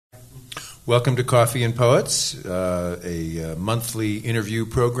Welcome to Coffee and Poets, a monthly interview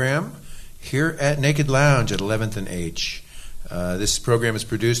program here at Naked Lounge at 11th and H. This program is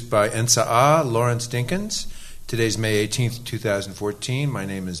produced by NSAA, Lawrence Dinkins. Today's May 18th, 2014. My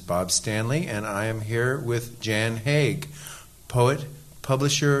name is Bob Stanley, and I am here with Jan Haag, poet,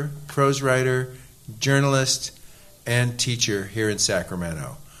 publisher, prose writer, journalist, and teacher here in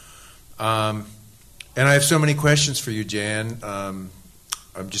Sacramento. And I have so many questions for you, Jan.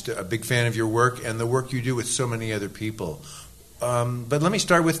 I'm just a big fan of your work and the work you do with so many other people. But let me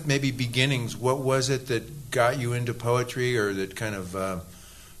start with maybe beginnings. What was it that got you into poetry, or that kind of,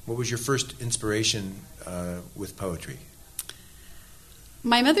 what was your first inspiration with poetry?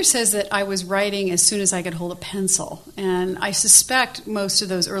 My mother says that I was writing as soon as I could hold a pencil, and I suspect most of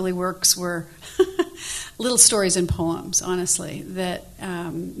those early works were little stories and poems, honestly. That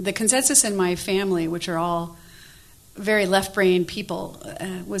the consensus in my family, which are all very left-brained people,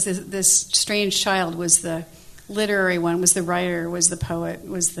 was this strange child was the literary one, was the writer, was the poet,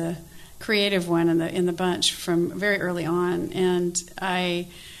 was the creative one in the bunch from very early on. And I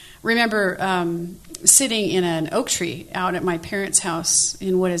remember sitting in an oak tree out at my parents' house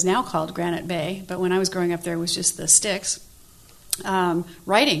in what is now called Granite Bay, but when I was growing up there was just the sticks,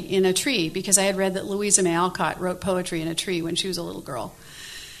 writing in a tree, because I had read that Louisa May Alcott wrote poetry in a tree when she was a little girl.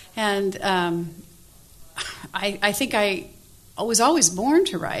 And I think I was always born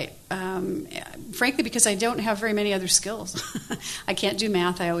to write, frankly, because I don't have very many other skills. I can't do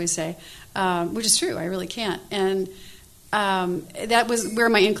math, I always say, which is true, I really can't. And that was where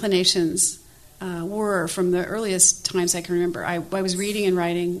my inclinations were from the earliest times I can remember. I was reading and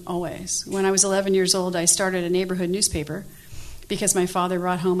writing always. When I was 11 years old, I started a neighborhood newspaper because my father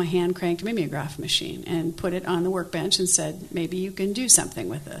brought home a hand-cranked mimeograph machine and put it on the workbench and said, maybe you can do something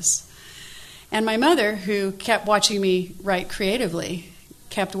with this. And my mother, who kept watching me write creatively,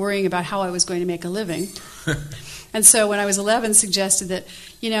 kept worrying about how I was going to make a living. And so when I was 11, suggested that,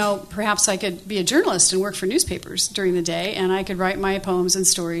 perhaps I could be a journalist and work for newspapers during the day, and I could write my poems and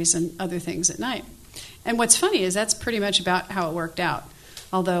stories and other things at night. And what's funny is that's pretty much about how it worked out.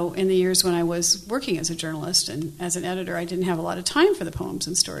 Although in the years when I was working as a journalist and as an editor, I didn't have a lot of time for the poems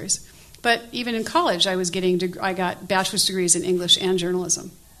and stories. But even in college, I got bachelor's degrees in English and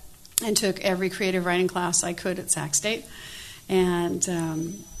journalism, and took every creative writing class I could at Sac State,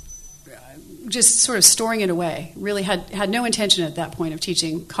 and just sort of storing it away. Really had no intention at that point of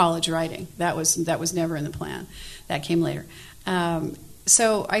teaching college writing. That was never in the plan. That came later.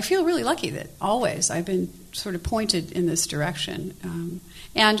 So I feel really lucky that always I've been sort of pointed in this direction,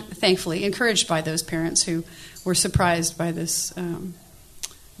 and thankfully encouraged by those parents who were surprised by this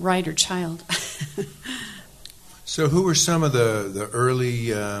writer child. So who were some of the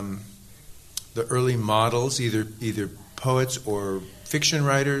early models, either poets or fiction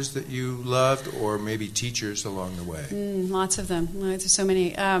writers that you loved, or maybe teachers along the way? Lots of them. There's so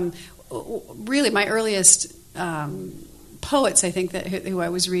many. Really, my earliest poets, I think, who I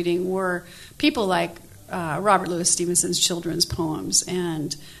was reading were people like Robert Louis Stevenson's children's poems,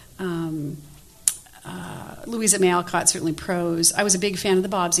 and Louisa May Alcott, certainly prose. I was a big fan of the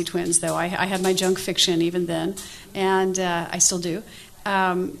Bobbsey twins, though. I had my junk fiction even then, and I still do.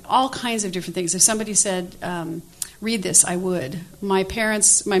 All kinds of different things. If somebody said, read this, I would. My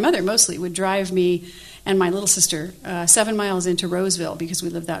mother mostly, would drive me and my little sister 7 miles into Roseville, because we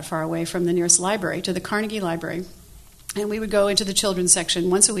lived that far away from the nearest library, to the Carnegie Library. And we would go into the children's section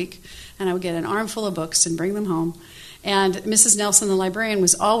once a week, and I would get an armful of books and bring them home. And Mrs. Nelson, the librarian,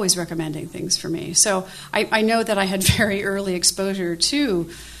 was always recommending things for me. So I know that I had very early exposure to,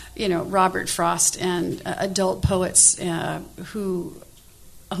 Robert Frost and adult poets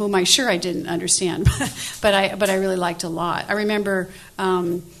whom I'm sure I didn't understand, but I really liked a lot. I remember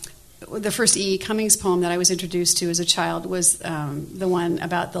the first E. E. Cummings poem that I was introduced to as a child was the one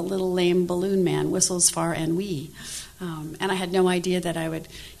about the little lame balloon man whistles far and wee. And I had no idea that I would,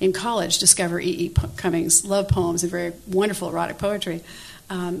 in college, discover E. E. Cummings' love poems and very wonderful erotic poetry.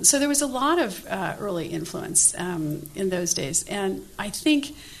 So there was a lot of early influence in those days. And I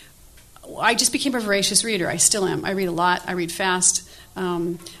think I just became a voracious reader. I still am. I read a lot. I read fast.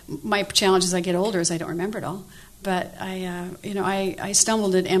 My challenge as I get older is I don't remember it all. But I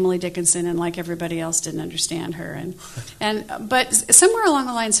stumbled at Emily Dickinson, and like everybody else, didn't understand her. But somewhere along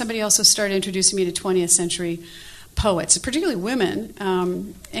the line, somebody also started introducing me to 20th century poets, particularly women.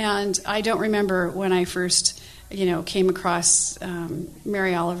 And I don't remember when I first, came across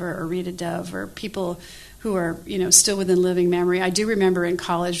Mary Oliver or Rita Dove or people who are, still within living memory. I do remember in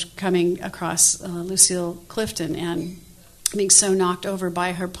college coming across Lucille Clifton and being so knocked over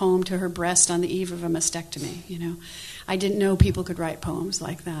by her poem "To Her Breast on the Eve of a Mastectomy." I didn't know people could write poems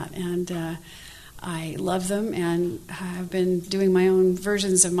like that. And I love them, and have been doing my own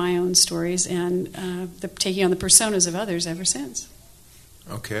versions of my own stories and taking on the personas of others ever since.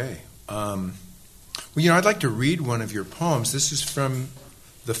 Okay. Well, I'd like to read one of your poems. This is from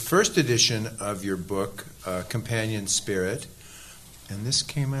the first edition of your book, Companion Spirit. And this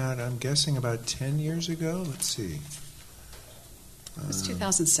came out, I'm guessing, about 10 years ago. Let's see. It was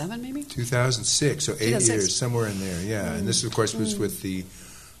 2007, maybe? 2006, so 8 years, somewhere in there, yeah. Mm. And this, of course, was with the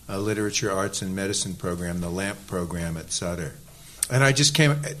Literature, Arts, and Medicine program, the LAMP program at Sutter. And I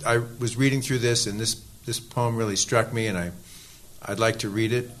was reading through this, and this poem really struck me, and I'd like to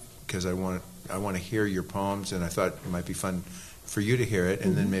read it because I want to hear your poems, and I thought it might be fun for you to hear it,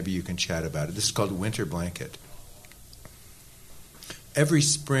 and then maybe you can chat about it. This is called Winter Blanket. Every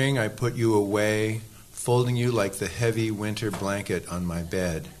spring I put you away, folding you like the heavy winter blanket on my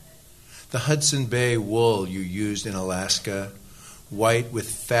bed. The Hudson Bay wool you used in Alaska, white with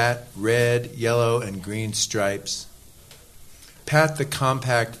fat red, yellow, and green stripes. Pat the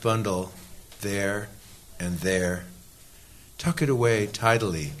compact bundle there and there. Tuck it away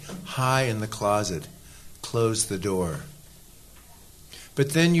tidily, high in the closet. Close the door.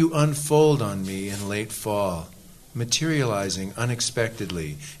 But then you unfold on me in late fall, materializing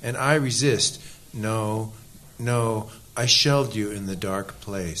unexpectedly, and I resist. No, I shelved you in the dark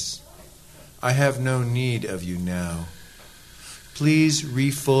place. I have no need of you now. Please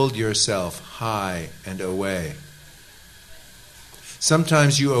refold yourself high and away.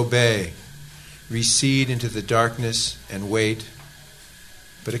 Sometimes you obey, recede into the darkness and wait,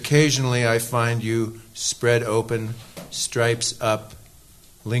 but occasionally I find you spread open, stripes up,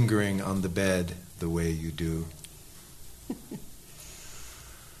 lingering on the bed the way you do.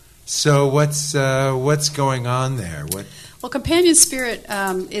 So what's going on there? Well, Companion Spirit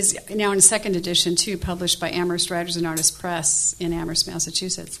is now in second edition, too, published by Amherst Writers and Artists Press in Amherst,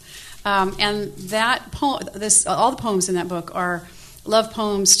 Massachusetts. And that all the poems in that book are love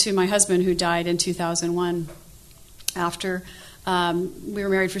poems to my husband, who died in 2001 after we were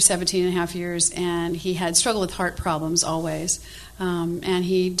married for 17 and a half years, and he had struggled with heart problems always. And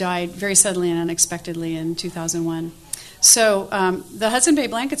he died very suddenly and unexpectedly in 2001. So the Hudson Bay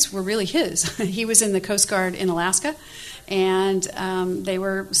blankets were really his. He was in the Coast Guard in Alaska, and they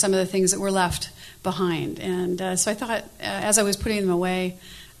were some of the things that were left behind. And so I thought, as I was putting them away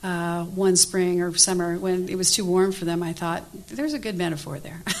one spring or summer when it was too warm for them, I thought, there's a good metaphor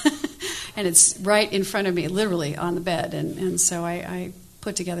there. And it's right in front of me, literally on the bed. And so I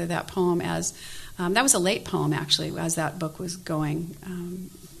put together that poem as, that was a late poem, actually, as that book was going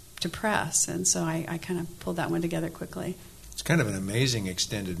to press, and so I kind of pulled that one together quickly. It's kind of an amazing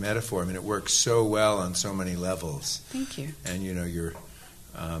extended metaphor. I mean, it works so well on so many levels. Thank you. And your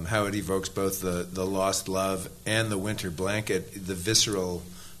how it evokes both the lost love and the winter blanket, the visceral.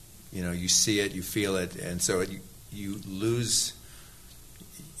 You see it, you feel it, and so you lose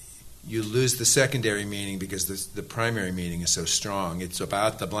the secondary meaning because the primary meaning is so strong. It's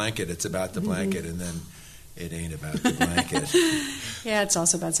about the blanket. It's about the blanket, and then it ain't about the blanket. Yeah, it's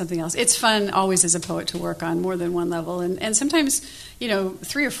also about something else. It's fun always as a poet to work on more than one level, and sometimes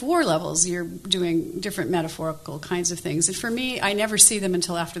 3 or 4 levels you're doing different metaphorical kinds of things. And for me, I never see them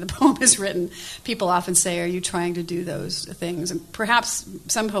until after the poem is written. People often say, "Are you trying to do those things?" And perhaps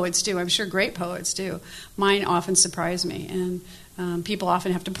some poets do. I'm sure great poets do. Mine often surprise me, and people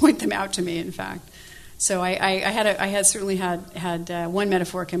often have to point them out to me. In fact. So I had certainly had one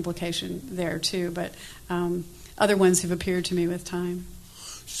metaphoric implication there too, but other ones have appeared to me with time.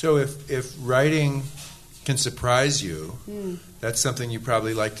 So if writing can surprise you, that's something you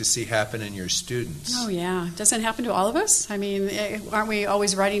probably like to see happen in your students. Oh yeah, doesn't it happen to all of us? I mean, aren't we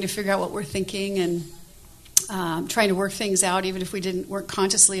always writing to figure out what we're thinking and trying to work things out, even if we weren't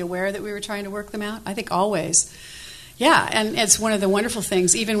consciously aware that we were trying to work them out? I think always. Yeah, and it's one of the wonderful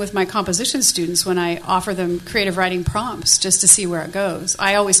things, even with my composition students, when I offer them creative writing prompts just to see where it goes.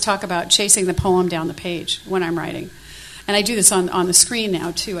 I always talk about chasing the poem down the page when I'm writing. And I do this on the screen now,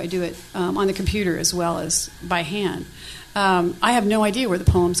 too. I do it on the computer as well as by hand. I have no idea where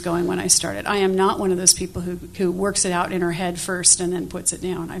the poem's going when I start it. I am not one of those people who works it out in her head first and then puts it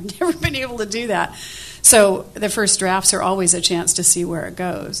down. I've never been able to do that. So the first drafts are always a chance to see where it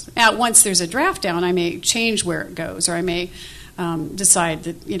goes. Now, once there's a draft down, I may change where it goes, or I may decide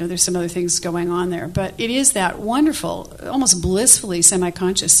that there's some other things going on there. But it is that wonderful, almost blissfully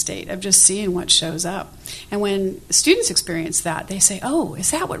semi-conscious state of just seeing what shows up. And when students experience that, they say, "Oh,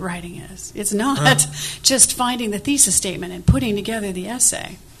 is that what writing is? It's not just finding the thesis statement and putting together the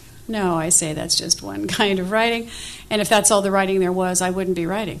essay." No, I say that's just one kind of writing. And if that's all the writing there was, I wouldn't be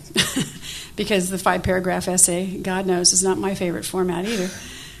writing. because the 5-paragraph essay, God knows, is not my favorite format either.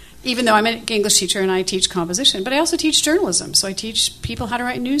 Even though I'm an English teacher and I teach composition, but I also teach journalism. So I teach people how to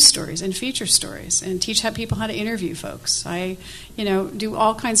write news stories and feature stories, and teach people how to interview folks. I, do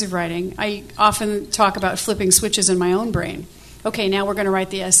all kinds of writing. I often talk about flipping switches in my own brain. Okay, now we're going to write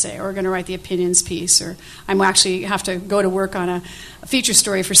the essay, or we're going to write the opinions piece, or I'm actually have to go to work on a feature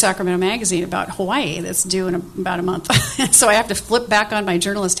story for Sacramento magazine about Hawaii that's due in about a month. So I have to flip back on my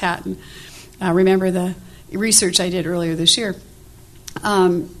journalist hat and remember the research I did earlier this year.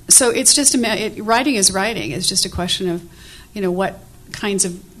 So it's just writing is writing. It's just a question of, what kinds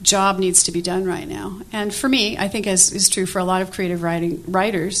of job needs to be done right now. And for me, I think as is true for a lot of creative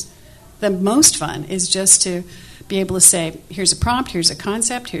writers, the most fun is just to be able to say, here's a prompt, here's a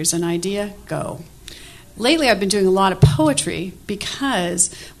concept, here's an idea, go. Lately, I've been doing a lot of poetry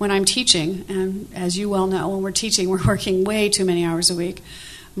because when I'm teaching, and as you well know, when we're teaching, we're working way too many hours a week.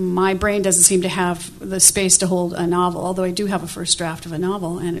 My brain doesn't seem to have the space to hold a novel, although I do have a first draft of a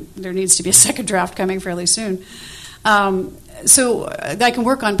novel, and there needs to be a second draft coming fairly soon. So I can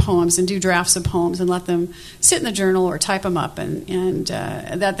work on poems and do drafts of poems and let them sit in the journal or type them up, and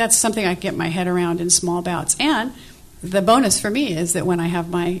that's something I can get my head around in small bouts. And the bonus for me is that when I have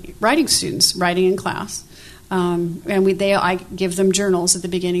my writing students writing in class, I give them journals at the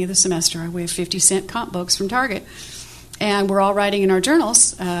beginning of the semester. We have 50-cent comp books from Target. And we're all writing in our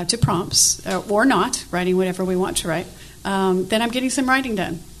journals to prompts, or not, writing whatever we want to write. Then I'm getting some writing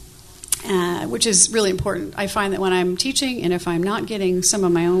done, which is really important. I find that when I'm teaching, and if I'm not getting some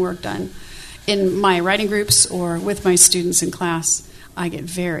of my own work done in my writing groups or with my students in class, I get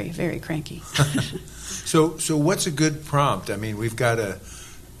very, very cranky. So what's a good prompt? I mean, we've got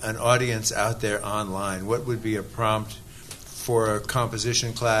an audience out there online. What would be a prompt for a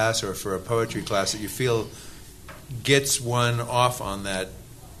composition class or for a poetry class that you feel gets one off on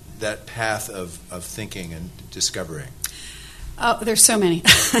that path of thinking and discovering? Oh, there's so many.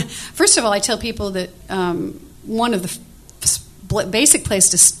 First of all, I tell people that one of the basic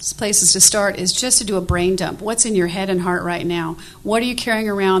places to start is just to do a brain dump. What's in your head and heart right now? What are you carrying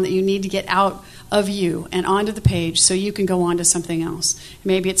around that you need to get out of you and onto the page so you can go on to something else?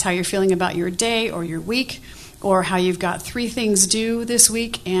 Maybe it's how you're feeling about your day or your week, or how you've got 3 things due this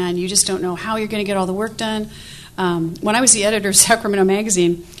week and you just don't know how you're going to get all the work done. When I was the editor of Sacramento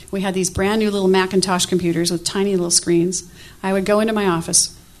magazine, we had these brand new little Macintosh computers with tiny little screens. I would go into my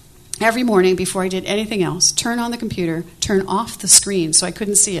office every morning before I did anything else, turn on the computer, turn off the screen so I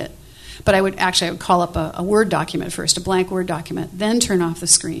couldn't see it. But I would call up a Word document first, a blank Word document, then turn off the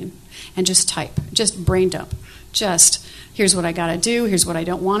screen and just type, just brain dump. Just, here's what I got to do, here's what I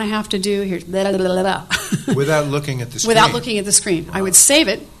don't want to have to do, here's blah, blah, blah, blah. Without looking at the screen? Without looking at the screen. Wow. I would save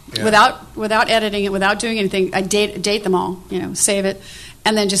it. Yeah. Without editing it, without doing anything. I date them all, save it,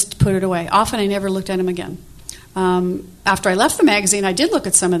 and then just put it away. Often I never looked at them again. After I left the magazine, I did look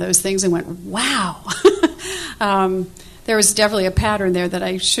at some of those things and went, wow. There was definitely a pattern there that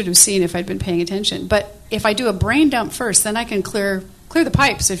I should have seen if I'd been paying attention. But if I do a brain dump first, then I can clear the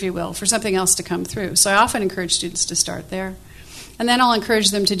pipes, if you will, for something else to come through. So I often encourage students to start there. And then I'll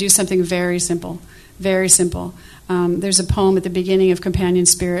encourage them to do something very simple, very simple. There's a poem at the beginning of Companion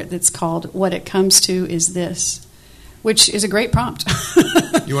Spirit that's called What It Comes To Is This, which is a great prompt.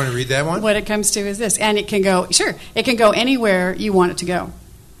 You want to read that one? What it comes to is this. And it can go anywhere you want it to go.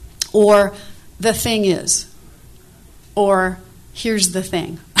 Or the thing is. Or here's the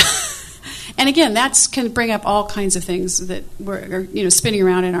thing. And again, that can bring up all kinds of things that are spinning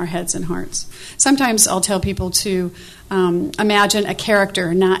around in our heads and hearts. Sometimes I'll tell people to imagine a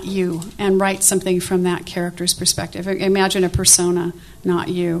character, not you, and write something from that character's perspective. Imagine a persona, not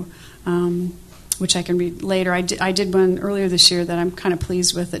you, which I can read later. I did one earlier this year that I'm kind of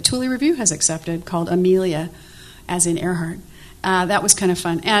pleased with that Thule Review has accepted, called Amelia, as in Earhart. That was kind of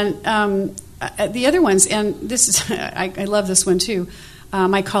fun. And the other ones, and this is I love this one too.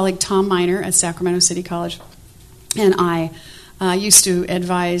 My colleague Tom Miner at Sacramento City College and I used to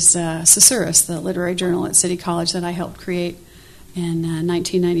advise Susurrus, the literary journal at City College that I helped create in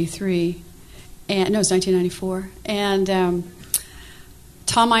 1993. No, it was 1994. And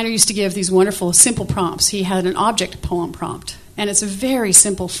Tom Miner used to give these wonderful, simple prompts. He had an object poem prompt. And it's a very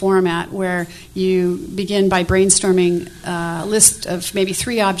simple format where you begin by brainstorming a list of maybe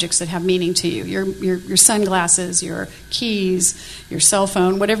 3 objects that have meaning to you. Your sunglasses, your keys, your cell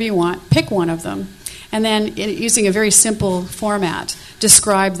phone, whatever you want. Pick one of them. And then using a very simple format,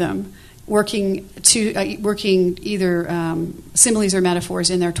 describe them, working either similes or metaphors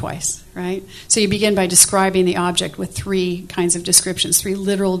in there twice, right? So you begin by describing the object with 3 kinds of descriptions, 3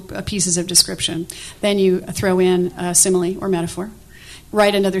 literal pieces of description. Then you throw in a simile or metaphor.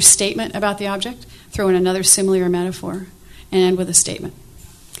 write another statement about the object, throw in another simile or metaphor, and end with a statement.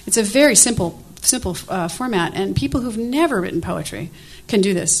 It's a very simple format, and people who've never written poetry can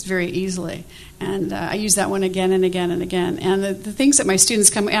do this very easily. And I use that one again and again and again. And the things that my students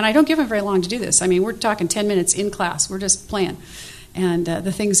come, and I don't give them very long to do this. I mean, we're talking 10 minutes in class. We're just playing. And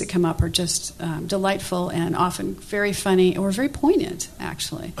the things that come up are just delightful and often very funny or very poignant,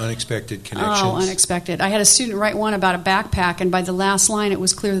 actually. Unexpected connections. Oh, unexpected. I had a student write one about a backpack, and by the last line, it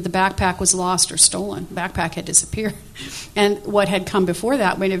was clear that the backpack was lost or stolen. The backpack had disappeared. And what had come before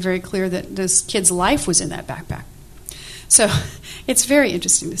that made it very clear that this kid's life was in that backpack. So it's very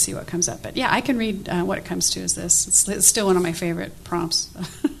interesting to see what comes up. But yeah, I can read what it comes to is this. It's still one of my favorite prompts.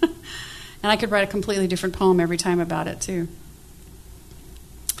 And I could write a completely different poem every time about it, too.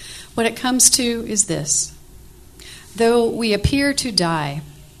 What it comes to is this. Though we appear to die,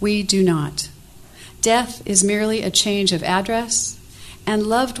 we do not. Death is merely a change of address, and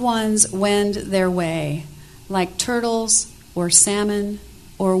loved ones wend their way, like turtles or salmon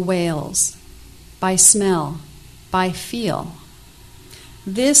or whales, by smell, by feel.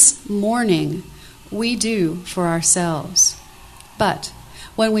 This mourning we do for ourselves. But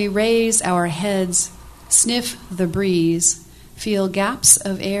when we raise our heads, sniff the breeze, feel gaps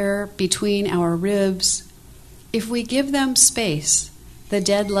of air between our ribs, if we give them space, the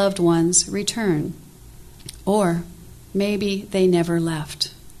dead loved ones return. Or maybe they never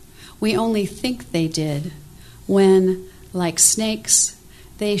left. We only think they did when, like snakes,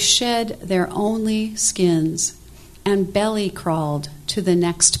 they shed their only skins and belly crawled to the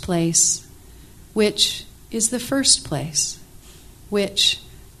next place, which is the first place, which,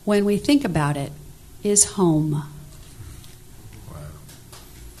 when we think about it, is home.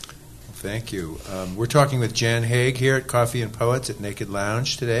 Thank you. We're talking with Jan Haag here at Coffee and Poets at Naked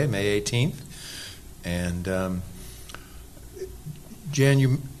Lounge today, May 18th. And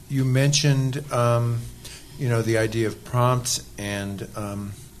Jan, you mentioned the idea of prompts and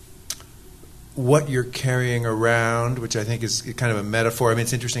what you're carrying around, which I think is kind of a metaphor. I mean,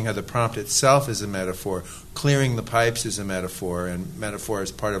 it's interesting how the prompt itself is a metaphor. Clearing the pipes is a metaphor, and metaphor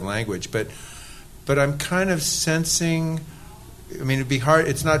is part of language. But I'm kind of sensing. I mean, it'd be hard.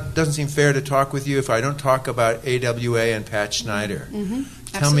 Doesn't seem fair to talk with you if I don't talk about AWA and Pat Schneider. Mm-hmm.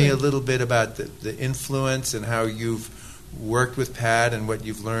 Tell me a little bit about the influence and how you've worked with Pat and what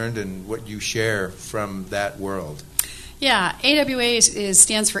you've learned and what you share from that world. Yeah, AWA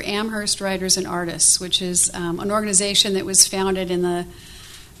stands for Amherst Writers and Artists, which is an organization that was founded in the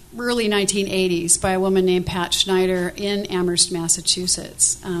early 1980s by a woman named Pat Schneider in Amherst,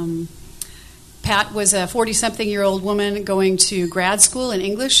 Massachusetts. Pat was a 40-something-year-old woman going to grad school in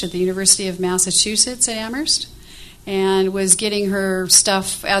English at the University of Massachusetts at Amherst, and was getting her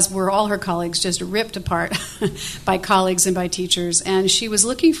stuff, as were all her colleagues, just ripped apart by colleagues and by teachers. And she was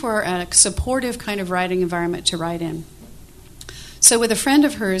looking for a supportive kind of writing environment to write in. So with a friend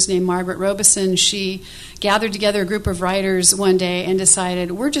of hers named Margaret Robeson, she gathered together a group of writers one day and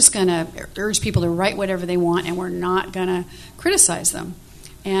decided, we're just going to urge people to write whatever they want, and we're not going to criticize them.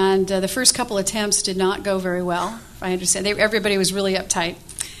 And the first couple attempts did not go very well. I understand everybody was really uptight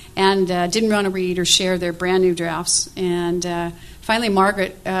and didn't want to read or share their brand new drafts. And finally,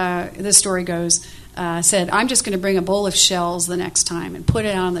 Margaret, the story goes, said, "I'm just going to bring a bowl of shells the next time and put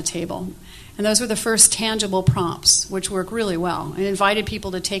it out on the table." And those were the first tangible prompts, which worked really well. It invited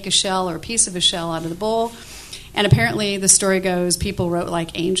people to take a shell or a piece of a shell out of the bowl. And apparently, the story goes, people wrote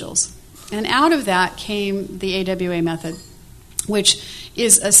like angels. And out of that came the AWA method, which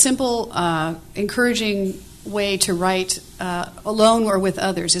is a simple, encouraging way to write alone or with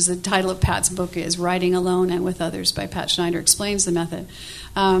others, as the title of Pat's book is, Writing Alone and with Others by Pat Schneider explains the method.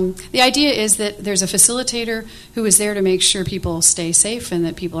 The idea is that there's a facilitator who is there to make sure people stay safe and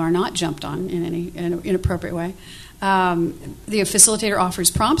that people are not jumped on in any inappropriate way. The facilitator offers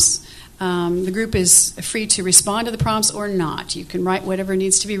prompts. The group is free to respond to the prompts or not. You can write whatever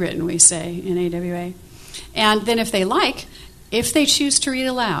needs to be written, we say, in AWA. And then if they choose to read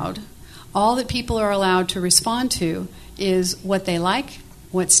aloud, all that people are allowed to respond to is what they like,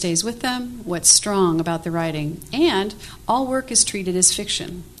 what stays with them, what's strong about the writing. And all work is treated as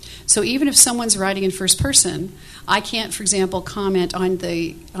fiction. So even if someone's writing in first person, I can't, for example, comment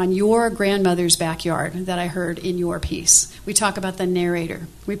on your grandmother's backyard that I heard in your piece. We talk about the narrator.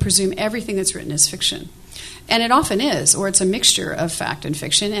 We presume everything that's written is fiction. And it often is, or it's a mixture of fact and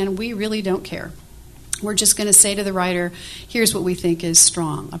fiction, and we really don't care. We're just going to say to the writer, here's what we think is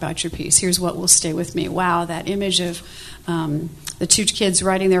strong about your piece. Here's what will stay with me. Wow, that image of the two kids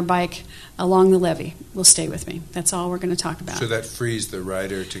riding their bike along the levee will stay with me. That's all we're going to talk about. So that frees the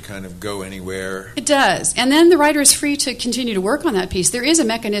writer to kind of go anywhere. It does. And then the writer is free to continue to work on that piece. There is a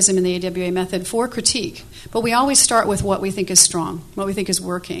mechanism in the AWA method for critique, but we always start with what we think is strong, what we think is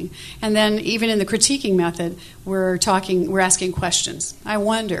working. And then even in the critiquing method, we're asking questions. I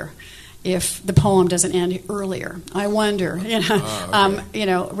wonder if the poem doesn't end earlier. I wonder,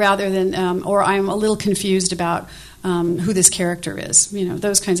 rather than, or I'm a little confused about who this character is,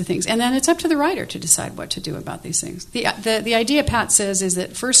 those kinds of things. And then it's up to the writer to decide what to do about these things. The idea, Pat says, is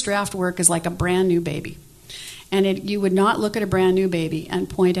that first draft work is like a brand new baby. And you would not look at a brand new baby and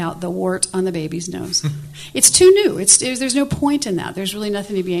point out the wart on the baby's nose. It's too new. There's no point in that. There's really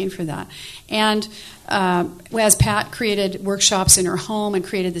nothing to be aimed for that. And as Pat created workshops in her home and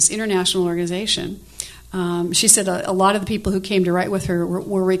created this international organization, she said a lot of the people who came to write with her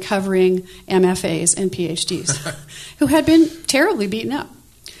were recovering MFAs and PhDs who had been terribly beaten up.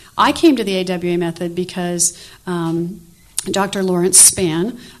 I came to the AWA method because Dr. Lawrence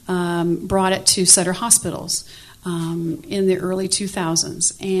Spann brought it to Sutter hospitals in the early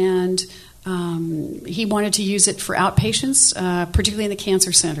 2000s, and he wanted to use it for outpatients, particularly in the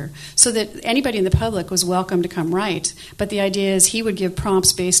cancer center, so that anybody in the public was welcome to come write. But the idea is he would give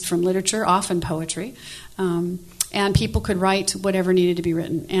prompts based from literature, often poetry, and people could write whatever needed to be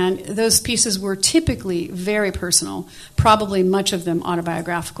written. And those pieces were typically very personal, probably much of them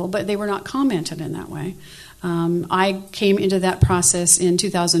autobiographical, but they were not commented in that way. I came into that process in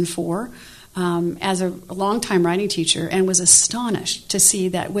 2004 as a longtime writing teacher and was astonished to see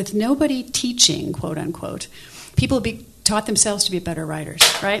that with nobody teaching, quote unquote, people taught themselves to be better writers,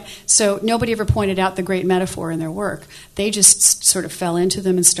 right? So nobody ever pointed out the great metaphor in their work. They just sort of fell into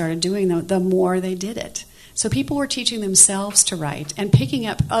them and started doing them the more they did it. So people were teaching themselves to write and picking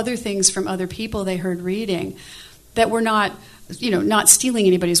up other things from other people they heard reading that were not stealing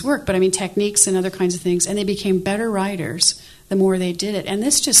anybody's work, but techniques and other kinds of things, and they became better writers the more they did it. And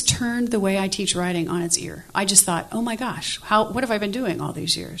this just turned the way I teach writing on its ear. I just thought, oh my gosh, what have I been doing all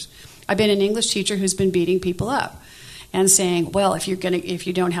these years? I've been an English teacher who's been beating people up and saying, well, if you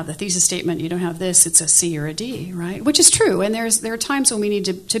don't have the thesis statement, you don't have this, it's a C or a D, right? Which is true, and there are times when we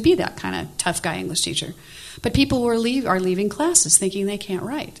need to be that kind of tough guy English teacher. But people are leaving classes thinking they can't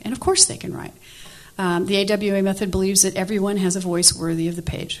write, and of course they can write. The AWA method believes that everyone has a voice worthy of the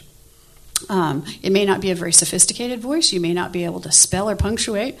page. It may not be a very sophisticated voice. You may not be able to spell or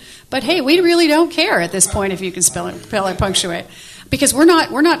punctuate, but hey, we really don't care at this point if you can spell or punctuate, because we're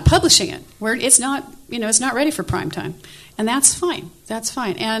not publishing it. It's not ready for prime time, and that's fine. That's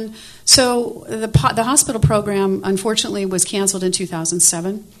fine. And so the hospital program unfortunately was canceled in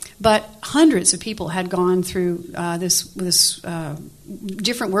 2007. But hundreds of people had gone through this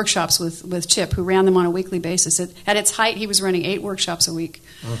different workshops with Chip, who ran them on a weekly basis. At its height, he was running 8 workshops a week,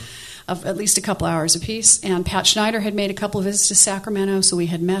 of at least a couple hours apiece. And Pat Schneider had made a couple of visits to Sacramento, so we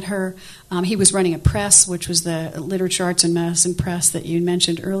had met her. He was running a press, which was the Literature, Arts, and Medicine press that you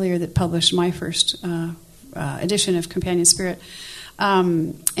mentioned earlier that published my first edition of Companion Spirit,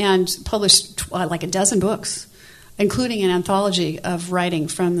 and published like a dozen books, including an anthology of writing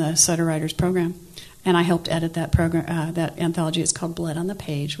from the Sutter Writers Program. And I helped edit that program. That anthology is called Blood on the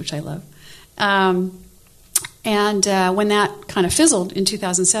Page, which I love. And when that kind of fizzled in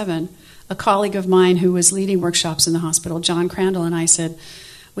 2007, a colleague of mine who was leading workshops in the hospital, John Crandall, and I said,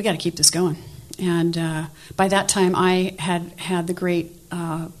 we got to keep this going. And by that time, I had the great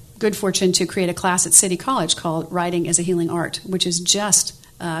good fortune to create a class at City College called Writing as a Healing Art, which is just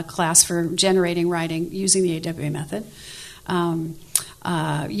a class for generating writing using the AWA method.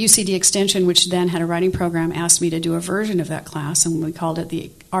 UCD Extension, which then had a writing program, asked me to do a version of that class, and we called it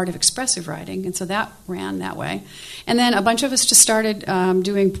the Art of Expressive Writing, and so that ran that way. And then a bunch of us just started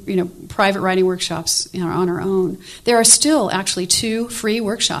doing private writing workshops on our own. There are still actually 2 free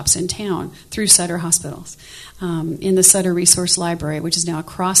workshops in town through Sutter hospitals. In the Sutter Resource Library, which is now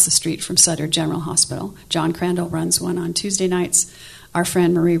across the street from Sutter General Hospital. John Crandall runs one on Tuesday nights. Our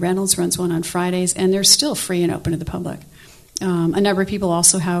friend Marie Reynolds runs one on Fridays, and they're still free and open to the public. A number of people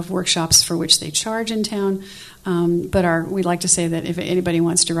also have workshops for which they charge in town, but we'd like to say that if anybody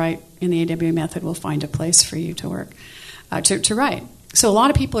wants to write in the AWA method, we'll find a place for you to work, to write. So a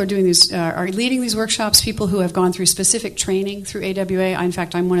lot of people are doing these, are leading these workshops, people who have gone through specific training through AWA. In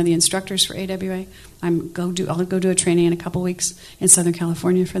fact, I'm one of the instructors for AWA. I'll go do a training in a couple weeks in Southern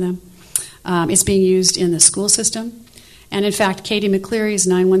California for them. It's being used in the school system. And in fact, Katie McClary's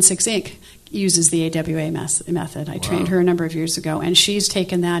 916 Inc. uses the AWA method. I trained her a number of years ago, and she's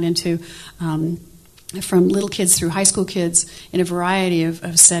taken that into from little kids through high school kids in a variety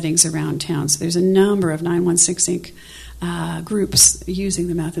of settings around town. So there's a number of 916 Inc. groups using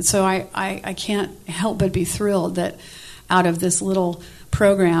the method. So I can't help but be thrilled that out of this little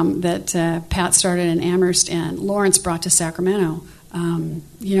program that Pat started in Amherst and Lawrence brought to Sacramento, on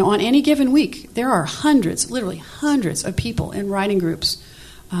any given week, there are literally hundreds of people in writing groups,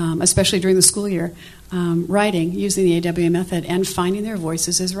 especially during the school year, writing using the AWA method and finding their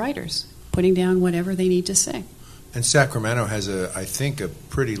voices as writers, putting down whatever they need to say. And Sacramento has, I think, a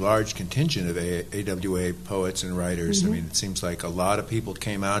pretty large contingent of AWA poets and writers. Mm-hmm. I mean, it seems like a lot of people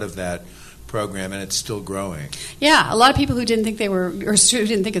came out of that program, and it's still growing. Yeah, a lot of people who didn't think they were, or who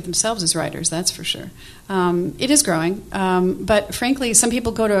didn't think of themselves as writers, that's for sure. It is growing, but frankly, some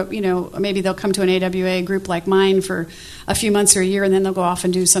people go to, maybe they'll come to an AWA group like mine for a few months or a year, and then they'll go off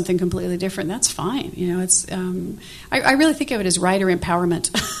and do something completely different. That's fine. It's I really think of it as writer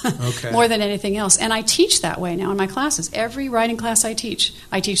empowerment Okay. more than anything else. And I teach that way now in my classes. Every writing class I teach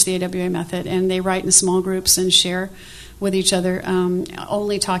the AWA method, and they write in small groups and share with each other,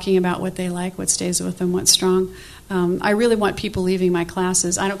 only talking about what they like, what stays with them, what's strong. I really want people leaving my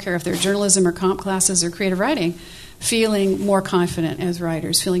classes, I don't care if they're journalism or comp classes or creative writing, feeling more confident as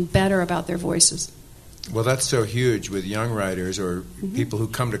writers, feeling better about their voices. Well, that's so huge with young writers or people who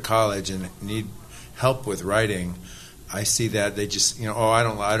come to college and need help with writing. I see that they just,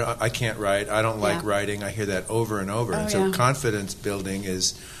 I can't write, I don't like writing. I hear that over and over. And so confidence building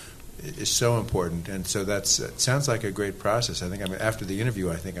is so important, and so it sounds like a great process. I think after the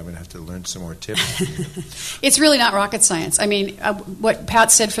interview, I think I'm going to have to learn some more tips. It's really not rocket science. I mean, what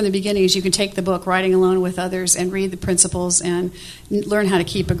Pat said from the beginning is you can take the book Writing Alone with Others and read the principles and learn how to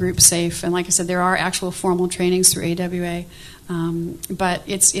keep a group safe. And like I said, there are actual formal trainings through AWA, but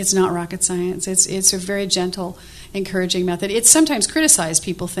it's not rocket science. It's a very gentle, encouraging method. It's sometimes criticized.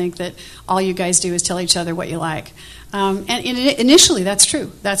 People think that all you guys do is tell each other what you like. And initially, that's true.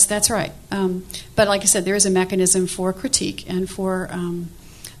 That's right. But like I said, there is a mechanism for critique and for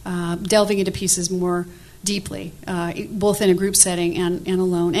delving into pieces more deeply, both in a group setting and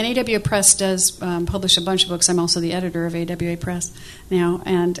alone. And AWA Press does publish a bunch of books. I'm also the editor of AWA Press now,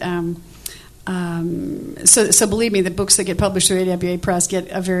 and so believe me, the books that get published through AWA Press get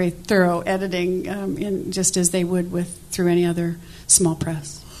a very thorough editing, just as they would through any other small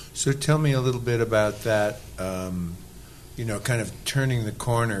press. So tell me a little bit about that, kind of turning the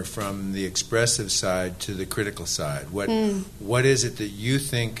corner from the expressive side to the critical side. What is it that you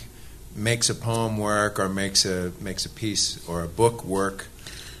think makes a poem work or makes a piece or a book work?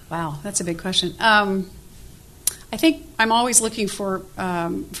 Wow, that's a big question. I think I'm always looking for,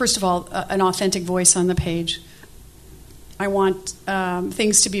 first of all, an authentic voice on the page. I want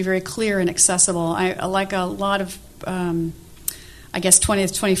things to be very clear and accessible. I like a lot of 20th,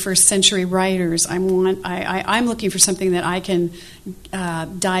 21st century writers. I'm looking for something that I can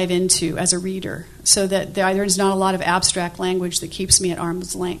dive into as a reader, so that there's not a lot of abstract language that keeps me at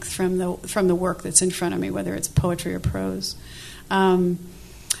arm's length from the work that's in front of me, whether it's poetry or prose. I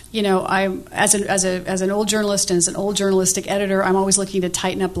as an old journalist and as an old journalistic editor, I'm always looking to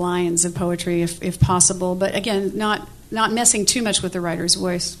tighten up lines of poetry if possible. But again, not messing too much with the writer's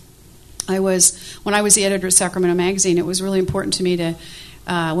voice. When I was the editor of Sacramento Magazine, it was really important to me to,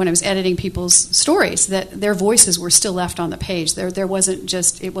 when I was editing people's stories, that their voices were still left on the page. It wasn't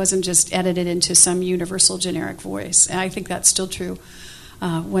just edited into some universal generic voice. And I think that's still true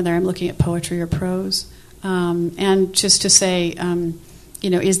whether I'm looking at poetry or prose. And just to say,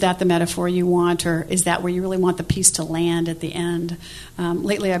 is that the metaphor you want, or is that where you really want the piece to land at the end?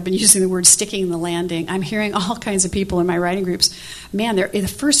 Lately, I've been using the word "sticking the landing." I'm hearing all kinds of people in my writing groups. Man, in the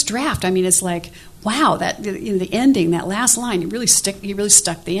first draft, it's like, wow, that in the ending, that last line, you really stuck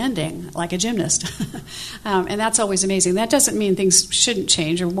the ending like a gymnast, and that's always amazing. That doesn't mean things shouldn't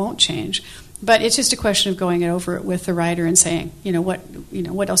change or won't change. But it's just a question of going over it with the writer and saying,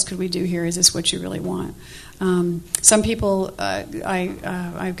 what else could we do here? Is this what you really want? Some people,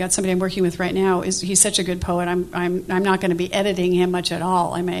 I've got somebody I'm working with right now. He's such a good poet. I'm not going to be editing him much at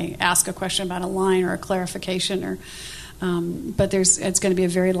all. I may ask a question about a line or a clarification, but it's going to be a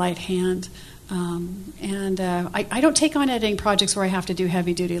very light hand. I don't take on editing projects where I have to do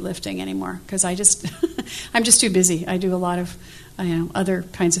heavy duty lifting anymore, because I'm just too busy. I do a lot of other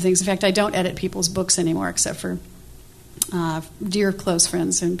kinds of things. In fact, I don't edit people's books anymore, except for dear close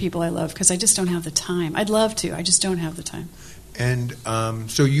friends and people I love, because I just don't have the time. I'd love to. I just don't have the time. And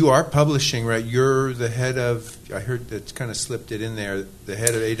so you are publishing, right? You're the head of, I heard that kind of slipped it in there, the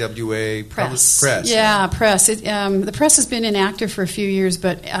head of AWA Press. Yeah, Press. The Press has been inactive for a few years,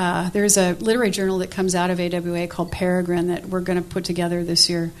 but there's a literary journal that comes out of AWA called Peregrine that we're going to put together this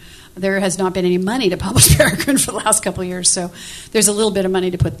year. there has not been any money to publish Peregrine for the last couple of years, so there's a little bit of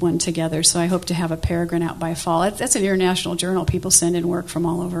money to put one together. So I hope to have a Peregrine out by fall. That's an international journal. People send in work from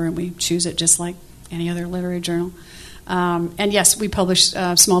all over, and we choose it just like any other literary journal. And yes, we publish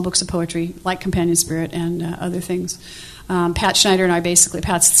small books of poetry like Companion Spirit and other things. Pat Schneider and I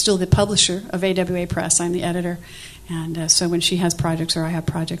Pat's still the publisher of AWA Press. I'm the editor. And so when she has projects or I have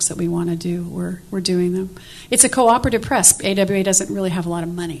projects that we want to do, we're doing them. It's a cooperative press. AWA doesn't really have a lot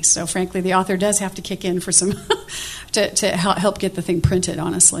of money. So frankly, the author does have to kick in for some to help get the thing printed,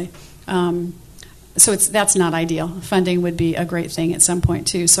 honestly. So that's not ideal. Funding would be a great thing at some point,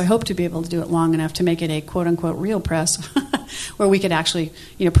 too. So I hope to be able to do it long enough to make it a quote-unquote real press where we could actually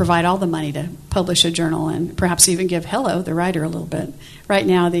provide all the money to publish a journal and perhaps even give Hello, the writer, a little bit. Right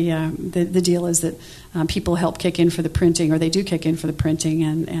now, the deal is that people help kick in for the printing, or they do kick in for the printing,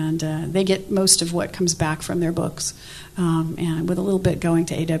 and they get most of what comes back from their books, and with a little bit going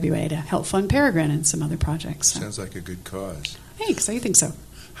to AWA to help fund Peregrine and some other projects. So. Sounds like a good cause. Thanks. I think so.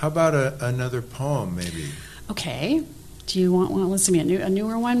 How about another poem, maybe? Okay. Do you want one? Let's see, a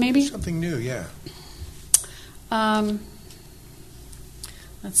newer one, maybe? Something new, yeah.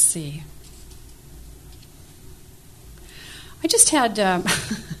 Let's see. I just had...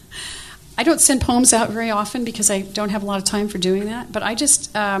 I don't send poems out very often because I don't have a lot of time for doing that, but I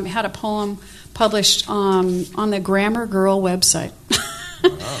just had a poem published on the Grammar Girl website. Wow.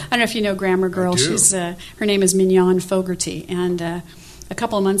 I don't know if you know Grammar Girl. I do. She's her name is Mignon Fogarty, and a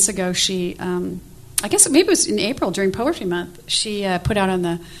couple of months ago, she, I guess maybe it was in April during Poetry Month, she put out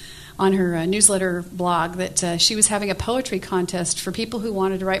on her newsletter blog that she was having a poetry contest for people who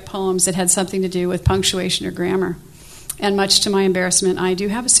wanted to write poems that had something to do with punctuation or grammar. And much to my embarrassment, I do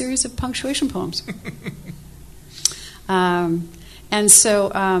have a series of punctuation poems. And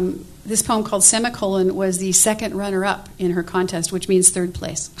so this poem called Semicolon was the second runner-up in her contest, which means third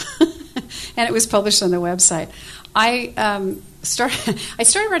place. And it was published on the website. I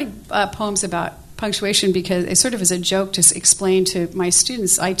started writing poems about punctuation because it sort of as a joke to explain to my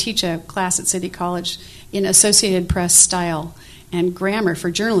students. I teach a class at City College in Associated Press style and grammar for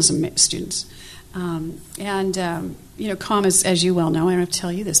journalism students. Commas, as you well know, I don't have to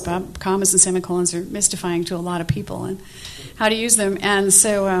tell you this, Bob, commas and semicolons are mystifying to a lot of people and how to use them. And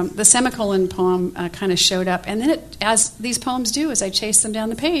so the semicolon poem kind of showed up. And then it, as these poems do, as I chased them down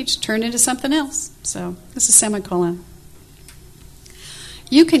the page, turned into something else. So this is semicolon.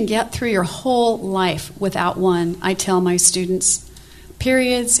 You can get through your whole life without one, I tell my students.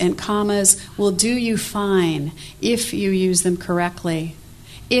 Periods and commas will do you fine if you use them correctly.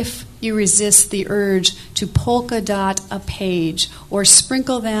 If you resist the urge to polka dot a page or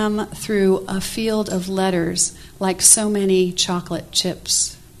sprinkle them through a field of letters like so many chocolate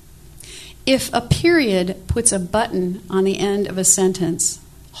chips. If a period puts a button on the end of a sentence,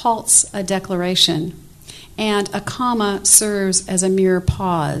 halts a declaration, and a comma serves as a mere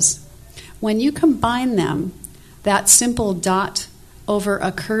pause, when you combine them, that simple dot over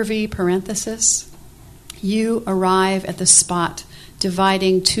a curvy parenthesis, you arrive at the spot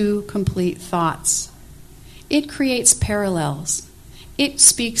dividing two complete thoughts. It creates parallels. It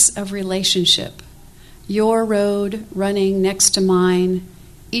speaks of relationship. Your road running next to mine,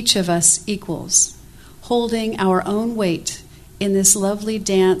 each of us equals, holding our own weight in this lovely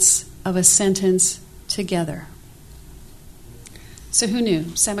dance of a sentence together. So who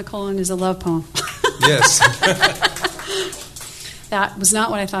knew? Semicolon is a love poem. Yes. That was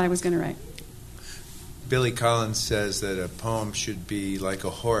not what I thought I was going to write. Billy Collins says that a poem should be like a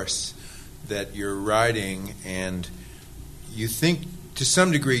horse that you're riding, and you think to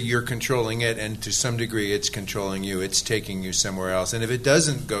some degree you're controlling it, and to some degree it's controlling you. It's taking you somewhere else. And if it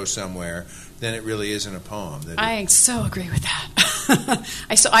doesn't go somewhere, then it really isn't a poem. I so agree with that.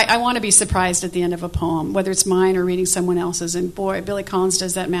 I want to be surprised at the end of a poem, whether it's mine or reading someone else's. And boy, Billy Collins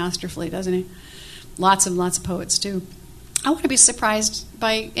does that masterfully, doesn't he? Lots of poets do. I want to be surprised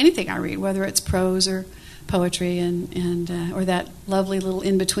by anything I read, whether it's prose or poetry and or that lovely little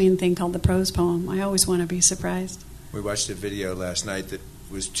in-between thing called the prose poem. I always want to be surprised. We watched a video last night that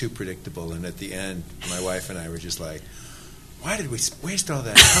was too predictable, and at the end, my wife and I were just like, why did we waste all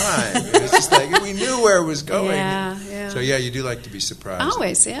that time? It was just like, we knew where it was going. Yeah. So, yeah, you do like to be surprised.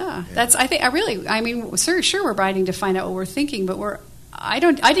 Always, yeah. Sure, we're writing to find out what we're thinking, but I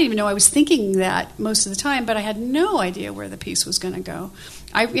didn't even know I was thinking that most of the time, but I had no idea where the piece was going to go.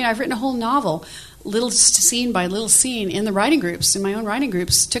 I've written a whole novel, little scene by little scene, in the writing groups, in my own writing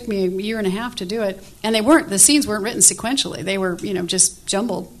groups. It took me a year and a half to do it, and the scenes weren't written sequentially. They were, just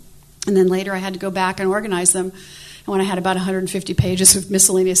jumbled. And then later I had to go back and organize them. And when I had about 150 pages of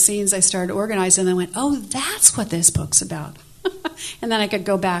miscellaneous scenes, I started organizing them and I went, oh, that's what this book's about. And then I could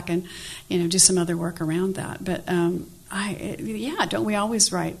go back and, do some other work around that. But don't we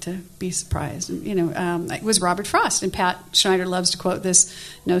always write to be surprised? And, it was Robert Frost, and Pat Schneider loves to quote this: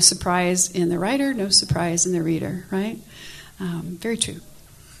 "No surprise in the writer, no surprise in the reader." Right? Very true.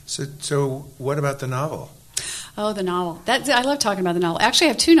 So what about the novel? Oh, the novel. I love talking about the novel. Actually,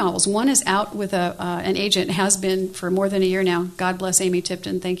 I have two novels. One is out with an agent, has been for more than a year now. God bless Amy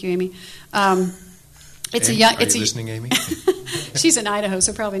Tipton. Thank you, Amy. Are you listening, Amy? She's in Idaho,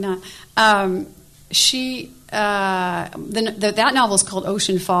 so probably not. That novel is called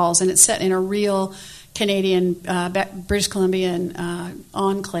Ocean Falls, and it's set in a real Canadian, British Columbian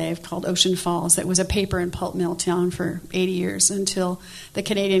enclave called Ocean Falls that was a paper and pulp mill town for 80 years until the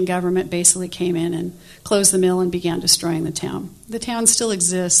Canadian government basically came in and closed the mill and began destroying the town. The town still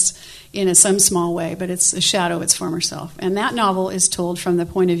exists in some small way, but it's a shadow of its former self. And that novel is told from the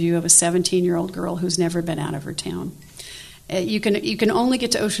point of view of a 17-year-old girl who's never been out of her town. You can only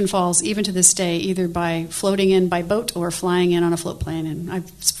get to Ocean Falls, even to this day, either by floating in by boat or flying in on a float plane. And I'm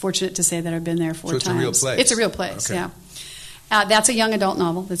fortunate to say that I've been there 4 times. So it's a real place. It's a real place, okay. Yeah. That's a young adult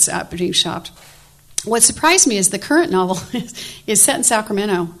novel that's being shopped. What surprised me is the current novel is set in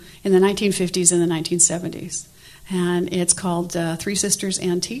Sacramento in the 1950s and the 1970s. And it's called Three Sisters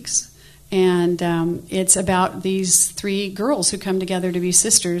Antiques. And it's about these 3 girls who come together to be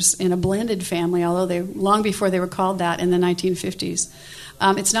sisters in a blended family, although long before they were called that in the 1950s.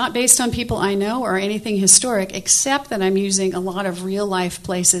 It's not based on people I know or anything historic, except that I'm using a lot of real-life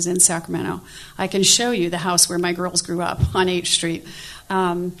places in Sacramento. I can show you the house where my girls grew up on H Street,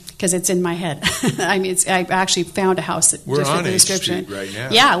 because it's in my head. I actually found a house that we're just fit on the H description. Street right now.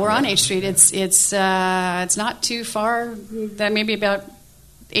 Yeah, we're on H Street. It's not too far. That maybe about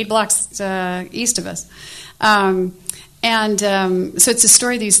 8 blocks east of us. So it's a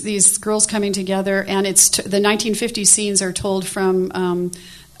story of these girls coming together, and the 1950s scenes are told from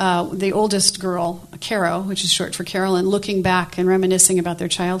the oldest girl, Caro, which is short for Carolyn, looking back and reminiscing about their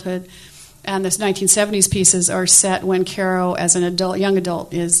childhood. And this 1970s pieces are set when Caro, as an young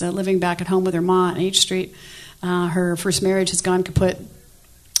adult, is living back at home with her mom on H Street. Her first marriage has gone kaput.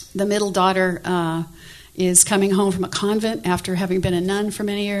 The middle daughter is coming home from a convent after having been a nun for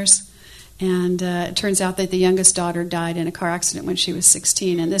many years. And it turns out that the youngest daughter died in a car accident when she was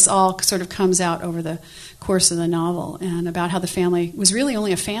 16. And this all sort of comes out over the course of the novel, and about how the family was really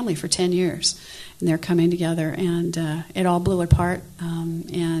only a family for 10 years. And they're coming together, and it all blew apart.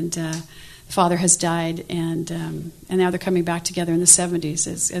 The father has died, and now they're coming back together in the 70s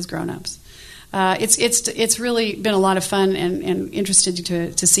as grown-ups. It's really been a lot of fun and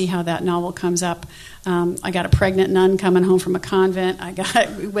interested to see how that novel comes up. I got a pregnant nun coming home from a convent. I got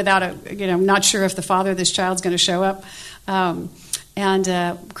not sure if the father of this child's going to show up.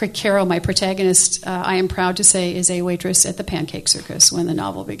 Carol, my protagonist, I am proud to say, is a waitress at the Pancake Circus when the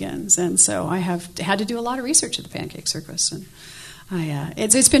novel begins, and so I have had to do a lot of research at the Pancake Circus, and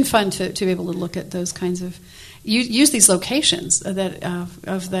it's been fun to be able to look at those kinds of. Use these locations of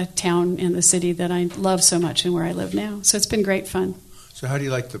the town and the city that I love so much and where I live now. So it's been great fun. So how do you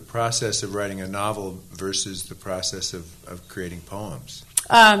like the process of writing a novel versus the process of creating poems?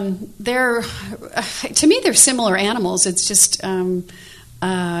 To me, they're similar animals. It's just in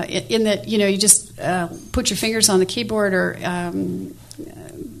that you just put your fingers on the keyboard or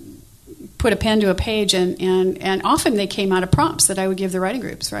put a pen to a page, and often they came out of prompts that I would give the writing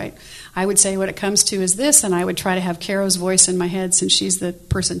groups, right? I would say what it comes to is this, and I would try to have Caro's voice in my head since she's the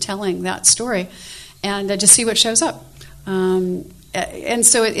person telling that story, and just see what shows up. And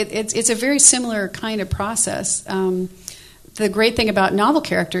so it's a very similar kind of process. The great thing about novel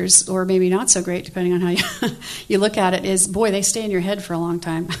characters, or maybe not so great, depending on how you look at it, is, boy, they stay in your head for a long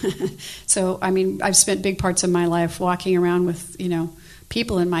time. So, I've spent big parts of my life walking around with,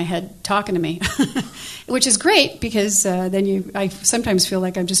 people in my head talking to me, which is great because I sometimes feel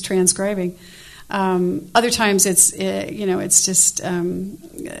like I'm just transcribing. Other times it's just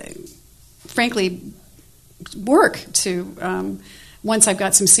frankly work to once I've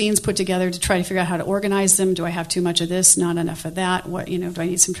got some scenes put together to try to figure out how to organize them. Do I have too much of this? Not enough of that? What do I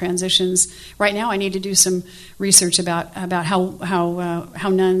need some transitions? Right now, I need to do some research about how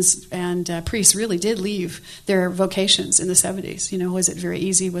nuns and priests really did leave their vocations in the 70s. Was it very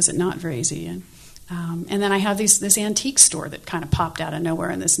easy? Was it not very easy? And then I have this antique store that kind of popped out of nowhere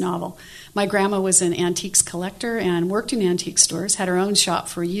in this novel. My grandma was an antiques collector and worked in antique stores. Had her own shop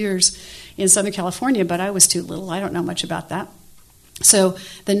for years in Southern California, but I was too little. I don't know much about that. So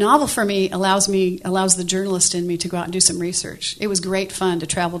the novel for me allows the journalist in me to go out and do some research. It was great fun to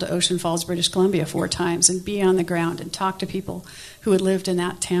travel to Ocean Falls, British Columbia 4 times and be on the ground and talk to people who had lived in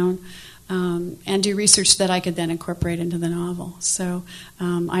that town. and do research that I could then incorporate into the novel. So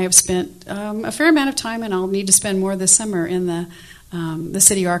I have spent a fair amount of time, and I'll need to spend more this summer in the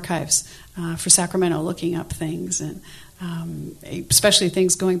city archives for Sacramento, looking up things, and especially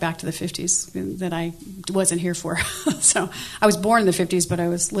things going back to the 50s that I wasn't here for. So I was born in the 50s, but I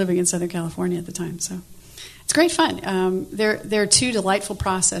was living in Southern California at the time. So it's great fun. They're two delightful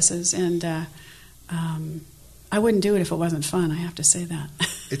processes, and I wouldn't do it if it wasn't fun. I have to say that.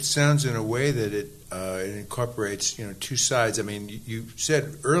 It sounds in a way that it incorporates, two sides. I mean, you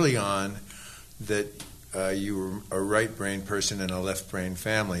said early on that you were a right brain person in a left brain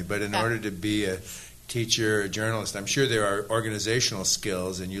family, but in order to be a teacher, a journalist, I'm sure there are organizational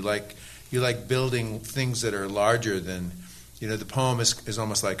skills, and you like building things that are larger than, the poem is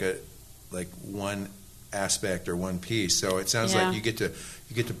almost like one aspect or one piece. So it sounds like you get to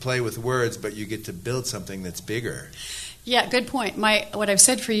play with words, but you get to build something that's bigger. Yeah, good point. What I've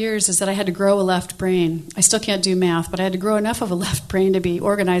said for years is that I had to grow a left brain. I still can't do math, but I had to grow enough of a left brain to be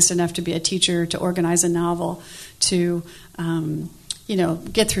organized enough to be a teacher, to organize a novel, to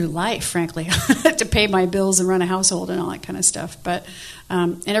get through life, frankly, to pay my bills and run a household and all that kind of stuff. But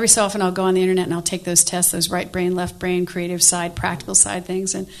and every so often I'll go on the internet and I'll take those tests, those right brain, left brain, creative side, practical side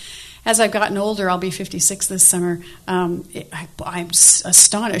things. And as I've gotten older, I'll be 56 this summer, I'm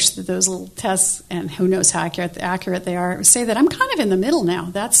astonished that those little tests, and who knows how accurate they are, say that I'm kind of in the middle now.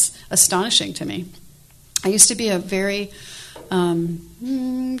 That's astonishing to me. I used to be a very kind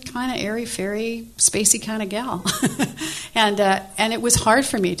of airy-fairy, spacey kind of gal. and it was hard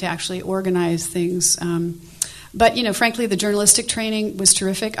for me to actually organize things. But, frankly, the journalistic training was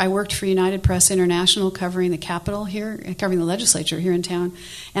terrific. I worked for United Press International covering the Capitol here, covering the legislature here in town.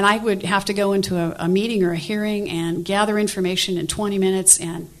 And I would have to go into a meeting or a hearing and gather information in 20 minutes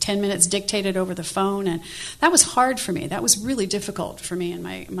and 10 minutes dictated over the phone. And that was hard for me. That was really difficult for me in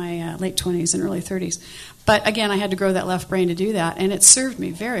my late 20s and early 30s. But, again, I had to grow that left brain to do that. And it served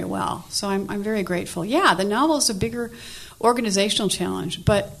me very well. So I'm very grateful. Yeah, the novel is a bigger organizational challenge,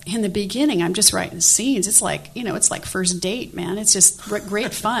 but in the beginning I'm just writing scenes. It's like first date, man. It's just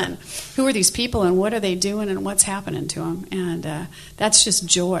great fun. Who are these people and what are they doing and what's happening to them? And that's just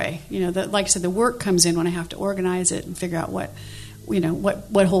joy. Like I said, the work comes in when I have to organize it and figure out what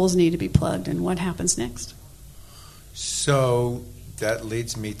holes need to be plugged and what happens next. So that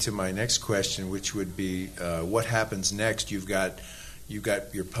leads me to my next question, which would be what happens next? You've got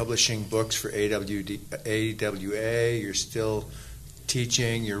your publishing books for AWA. You're still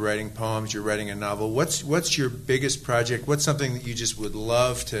teaching. You're writing poems. You're writing a novel. What's your biggest project? What's something that you just would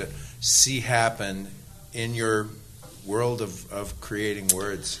love to see happen in your world of creating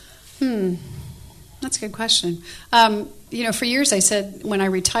words? That's a good question. For years I said when I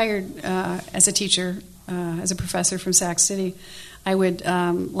retired as a teacher, as a professor from Sac City, I would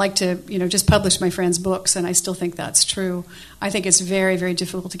like to, just publish my friends' books, and I still think that's true. I think it's very, very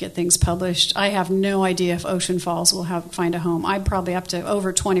difficult to get things published. I have no idea if Ocean Falls will find a home. I'm probably up to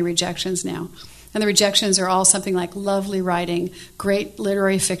over 20 rejections now. And the rejections are all something like lovely writing, great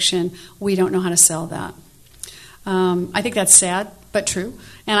literary fiction. We don't know how to sell that. I think that's sad, but true,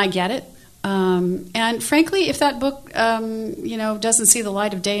 and I get it. And frankly, if that book, doesn't see the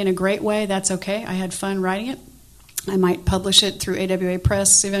light of day in a great way, that's okay. I had fun writing it. I might publish it through AWA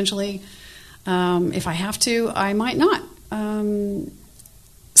Press eventually. If I have to, I might not.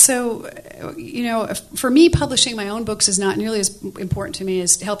 For me, publishing my own books is not nearly as important to me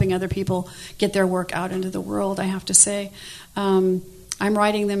as helping other people get their work out into the world, I have to say. I'm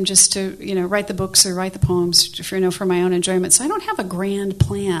writing them just to, write the books or write the poems for my own enjoyment. So I don't have a grand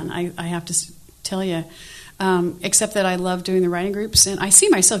plan, I have to tell you, except that I love doing the writing groups. And I see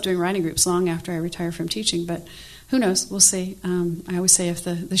myself doing writing groups long after I retire from teaching, but who knows? We'll see. I always say if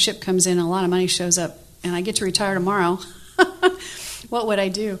the ship comes in and a lot of money shows up and I get to retire tomorrow, what would I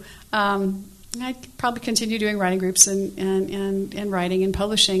do? I'd probably continue doing writing groups and writing and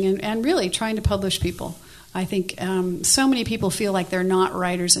publishing and really trying to publish people. I think so many people feel like they're not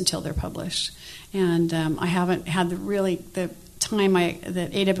writers until they're published. And I haven't had the time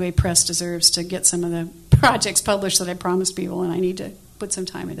that AWA Press deserves to get some of the projects published that I promised people, and I need to put some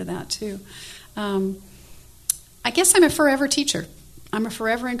time into that too. I guess I'm a forever teacher. I'm a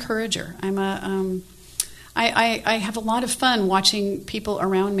forever encourager. I have a lot of fun watching people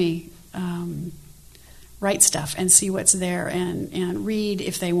around me write stuff and see what's there and read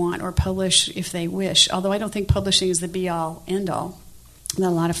if they want or publish if they wish, although I don't think publishing is the be-all, end-all that a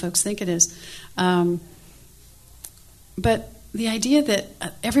lot of folks think it is. But the idea that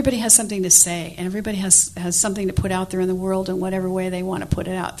everybody has something to say and everybody has something to put out there in the world in whatever way they want to put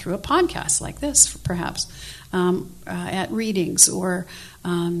it out, through a podcast like this, perhaps, at readings, or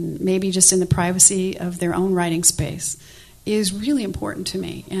maybe just in the privacy of their own writing space, is really important to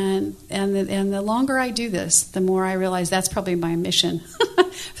me. And the longer I do this, the more I realize that's probably my mission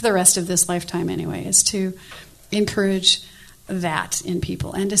for the rest of this lifetime anyway, is to encourage that in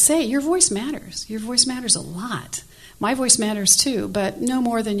people and to say, your voice matters. Your voice matters a lot. My voice matters too, but no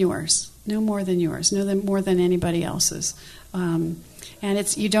more than yours. No more than yours. No more than anybody else's. And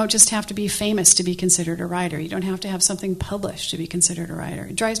you don't just have to be famous to be considered a writer. You don't have to have something published to be considered a writer.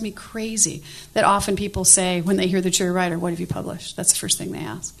 It drives me crazy that often people say, when they hear that you're a writer, what have you published? That's the first thing they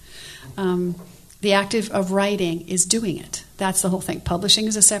ask. The act of writing is doing it. That's the whole thing. Publishing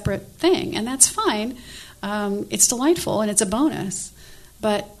is a separate thing, and that's fine. It's delightful, and it's a bonus.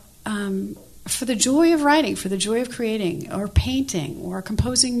 But for the joy of writing, for the joy of creating, or painting, or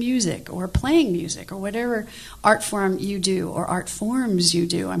composing music, or playing music, or whatever art form you do, or art forms you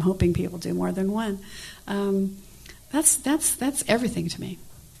do, I'm hoping people do more than one. That's everything to me.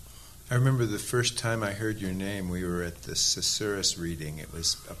 I remember the first time I heard your name, we were at the Caceres reading. It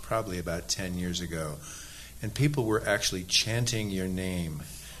was probably about 10 years ago. And people were actually chanting your name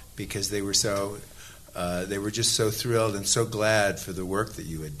because they were just so thrilled and so glad for the work that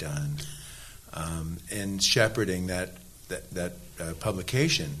you had done in shepherding that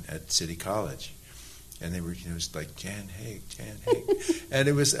publication at City College. And they were, it was like, Jan Haag.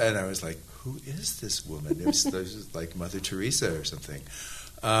 and I was like, who is this woman? It was like Mother Teresa or something.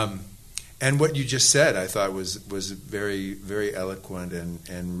 And what you just said, I thought was very, very eloquent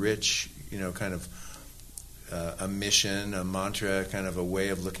and rich, kind of a mission, a mantra, kind of a way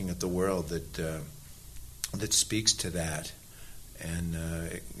of looking at the world that speaks to that, and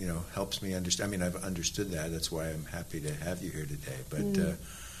helps me understand. I mean, I've understood that. That's why I'm happy to have you here today. But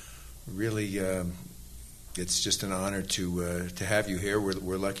really, it's just an honor to have you here.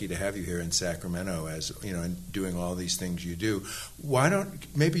 We're lucky to have you here in Sacramento, as and doing all these things you do. Why don't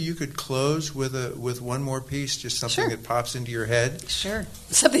maybe you could close with one more piece, just something that pops into your head? Sure,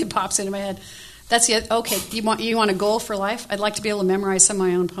 something that pops into my head. That's it. Okay, you want a goal for life? I'd like to be able to memorize some of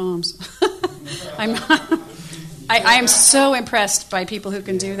my own poems. I am so impressed by people who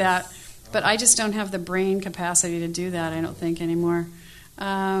can do that, but I just don't have the brain capacity to do that, I don't think, anymore.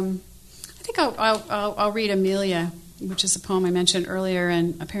 I think I'll read Amelia, which is a poem I mentioned earlier,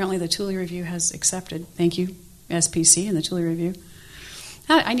 and apparently the Thule Review has accepted. Thank you, SPC and the Thule Review.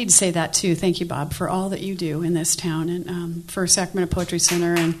 I need to say that too. Thank you, Bob, for all that you do in this town, and for Sacramento Poetry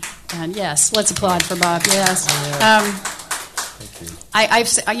Center. And yes, let's applaud for Bob. Yes. Thank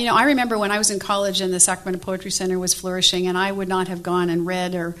you. I remember when I was in college and the Sacramento Poetry Center was flourishing, and I would not have gone and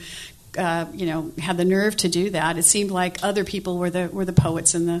read or had the nerve to do that. It seemed like other people were the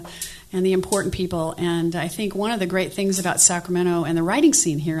poets and the important people. And I think one of the great things about Sacramento and the writing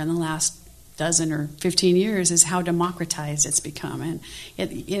scene here in the last dozen or 15 years is how democratized it's become, and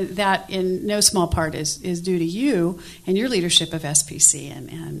that in no small part is due to you and your leadership of SPC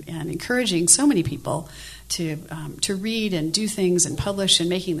and encouraging so many people to read and do things and publish and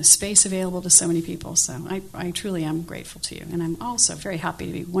making the space available to so many people. So I truly am grateful to you, and I'm also very happy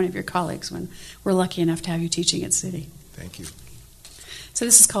to be one of your colleagues when we're lucky enough to have you teaching at City. Thank you. So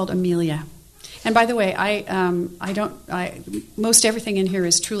this is called Amelia. And by the way, most everything in here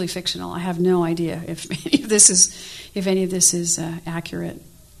is truly fictional. I have no idea if any of this is accurate,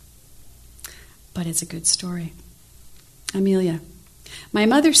 but it's a good story. Amelia. My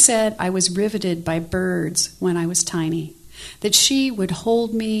mother said I was riveted by birds when I was tiny, that she would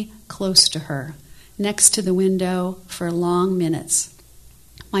hold me close to her, next to the window for long minutes.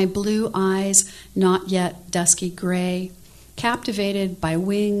 My blue eyes, not yet dusky gray, captivated by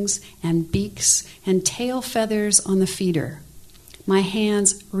wings and beaks and tail feathers on the feeder, my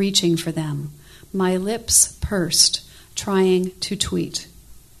hands reaching for them, my lips pursed, trying to tweet.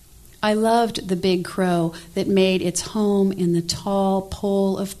 I loved the big crow that made its home in the tall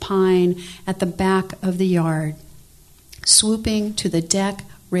pole of pine at the back of the yard, swooping to the deck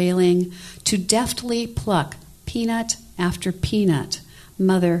railing to deftly pluck peanut after peanut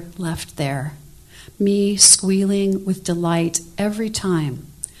Mother left there. Me squealing with delight every time,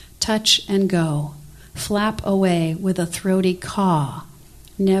 touch and go, flap away with a throaty caw,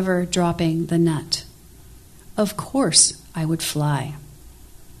 never dropping the nut. Of course I would fly.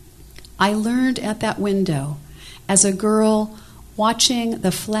 I learned at that window, as a girl, watching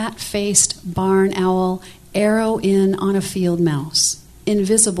the flat-faced barn owl arrow in on a field mouse,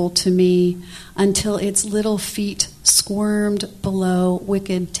 invisible to me until its little feet squirmed below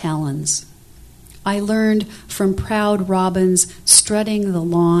wicked talons. I learned from proud robins strutting the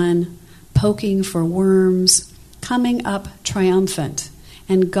lawn, poking for worms, coming up triumphant,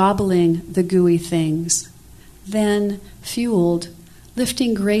 and gobbling the gooey things. Then, fueled,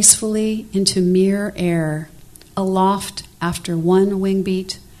 lifting gracefully into mere air, aloft after one wing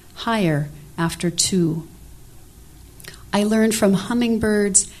beat, higher after two. I learned from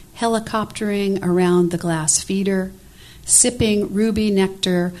hummingbirds helicoptering around the glass feeder, sipping ruby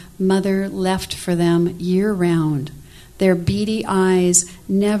nectar mother left for them year-round, their beady eyes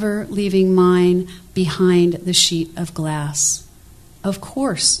never leaving mine behind the sheet of glass. Of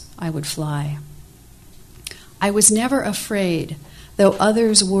course I would fly. I was never afraid, though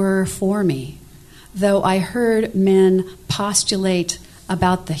others were for me, though I heard men postulate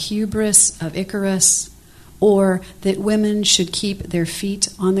about the hubris of Icarus, or that women should keep their feet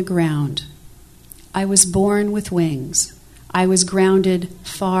on the ground. I was born with wings. I was grounded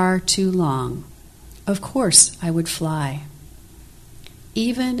far too long. Of course I would fly.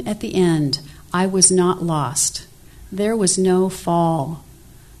 Even at the end, I was not lost. There was no fall.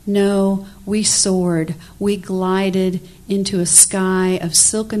 No, we soared, we glided into a sky of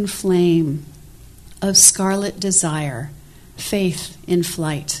silken flame, of scarlet desire, faith in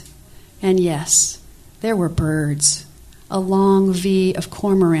flight. And yes, there were birds, a long V of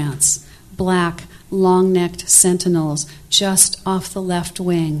cormorants, black, long-necked sentinels just off the left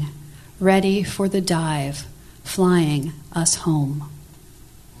wing, ready for the dive, flying us home.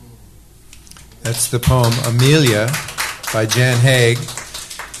 That's the poem Amelia by Jan Haag.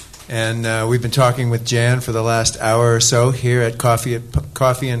 And we've been talking with Jan for the last hour or so here at Coffee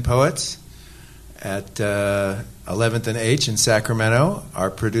and Poets at 11th and H in Sacramento.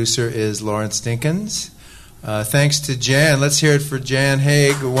 Our producer is Lawrence Dinkins. Thanks to Jan. Let's hear it for Jan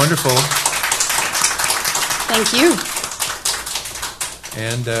Haag. Wonderful. Thank you.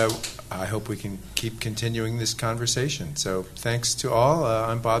 And I hope we can keep continuing this conversation. So thanks to all.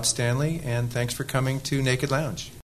 I'm Bob Stanley, and thanks for coming to Naked Lounge.